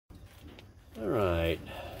All right,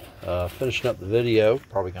 finishing up the video.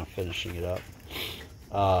 Probably gonna finishing it up.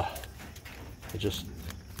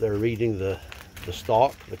 They're eating the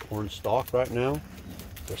stalk, the corn stalk right now.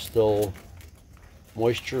 There's still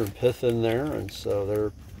moisture and pith in there, and so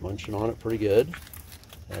they're munching on it pretty good.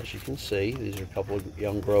 As you can see, these are a couple of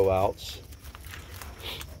young grow outs.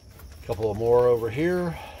 A couple of more over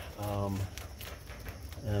here,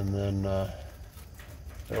 and then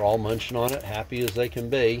they're all munching on it, happy as they can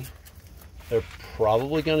be. They're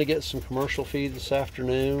probably going to get some commercial feed this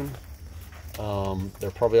afternoon.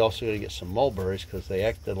 They're probably also going to get some mulberries because they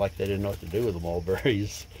acted like they didn't know what to do with the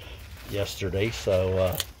mulberries yesterday,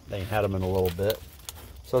 so they ain't had them in a little bit.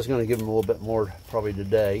 So I was going to give them a little bit more probably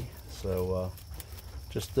today. So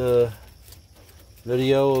just a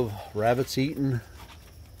video of rabbits eating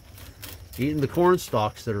the corn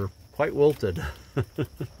stalks that are quite wilted.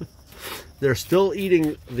 They're still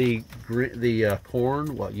eating the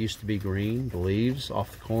corn, what used to be green, the leaves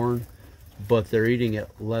off the corn, but they're eating it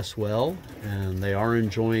less well, and they are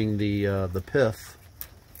enjoying the pith.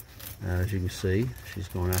 As you can see, she's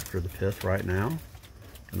going after the pith right now.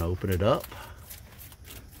 Gonna open it up.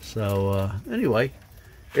 So anyway,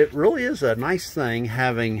 it really is a nice thing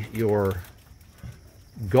having your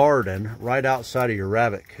garden right outside of your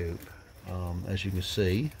rabbit coop. As you can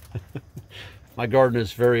see, my garden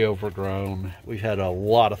is very overgrown. We've had a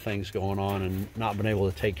lot of things going on and not been able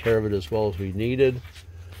to take care of it as well as we needed,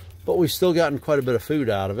 but we've still gotten quite a bit of food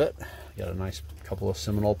out of it. Got a nice couple of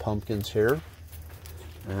Seminole pumpkins here,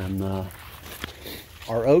 and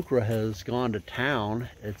our okra has gone to town.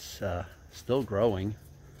 It's still growing,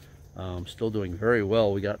 still doing very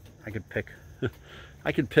well. I could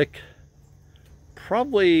pick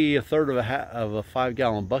probably a third of a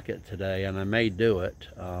 5-gallon bucket today, and I may do it.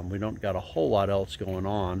 We don't got a whole lot else going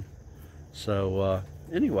on. So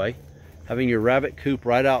anyway, having your rabbit coop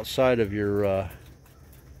right outside of your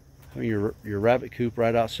rabbit coop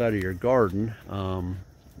right outside of your garden.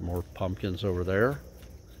 More pumpkins over there,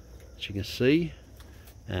 as you can see.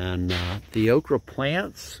 And the okra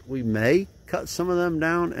plants, we may cut some of them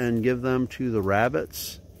down and give them to the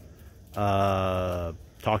rabbits.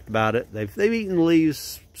 Talked about it. They've eaten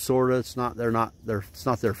leaves, sorta. It's not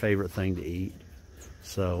their favorite thing to eat.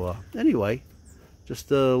 So anyway,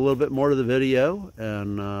 just a little bit more to the video,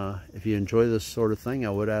 and if you enjoy this sort of thing,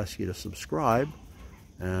 I would ask you to subscribe.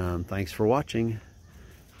 And thanks for watching.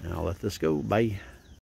 And I'll let this go. Bye.